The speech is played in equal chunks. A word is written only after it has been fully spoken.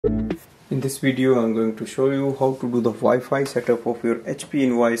In this video I'm going to show you how to do the Wi-Fi setup of your HP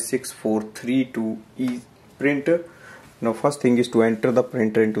Invoice 6432E printer. Now first thing is to enter the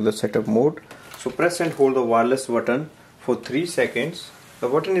printer into the setup mode. So press and hold the wireless button for 3 seconds. The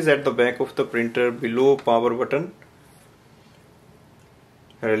button is at the back of the printer below power button.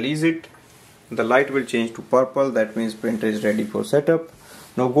 Release it. The light will change to purple, that means printer is ready for setup.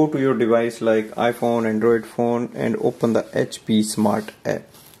 Now go to your device like iPhone, Android phone and open the HP Smart app.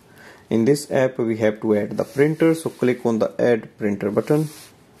 In this app we have to add the printer, so click on the add printer button.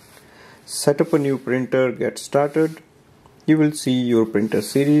 Set up a new printer, get started. You will see your printer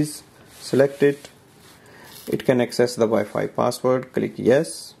series, select it. It can access the Wi-Fi password, click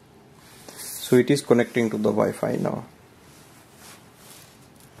yes. So it is connecting to the Wi-Fi now.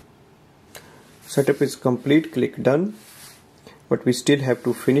 Setup is complete, click done. But we still have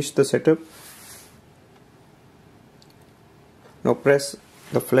to finish the setup. Now press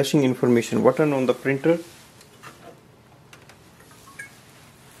the flashing information button on the printer.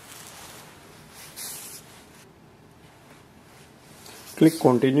 Click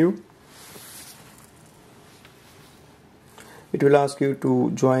continue. It will ask you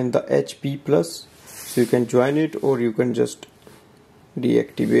to join the HP Plus. So you can join it, or you can just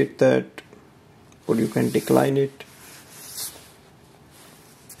deactivate that, or you can decline it.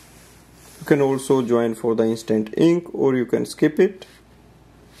 You can also join for the instant ink, or you can skip it.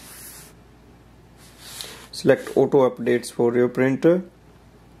 Select auto updates for your printer.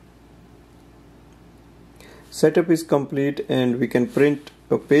 Setup is complete and we can print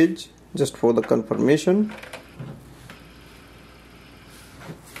a page just for the confirmation.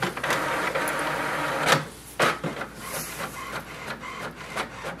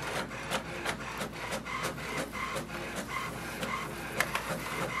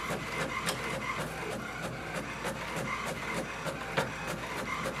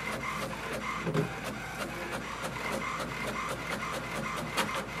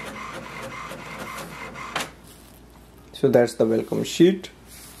 So that's the welcome sheet.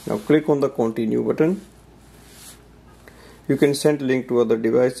 Now click on the continue button. You can send link to other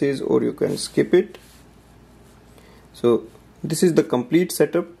devices, or you can skip it. So this is the complete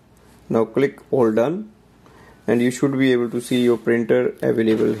setup. Now click all done and you should be able to see your printer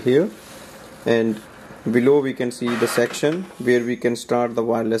available here, and below we can see the section where we can start the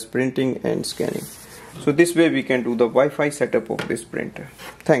wireless printing and scanning. So this way we can do the Wi-Fi setup of this printer.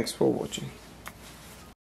 Thanks for watching.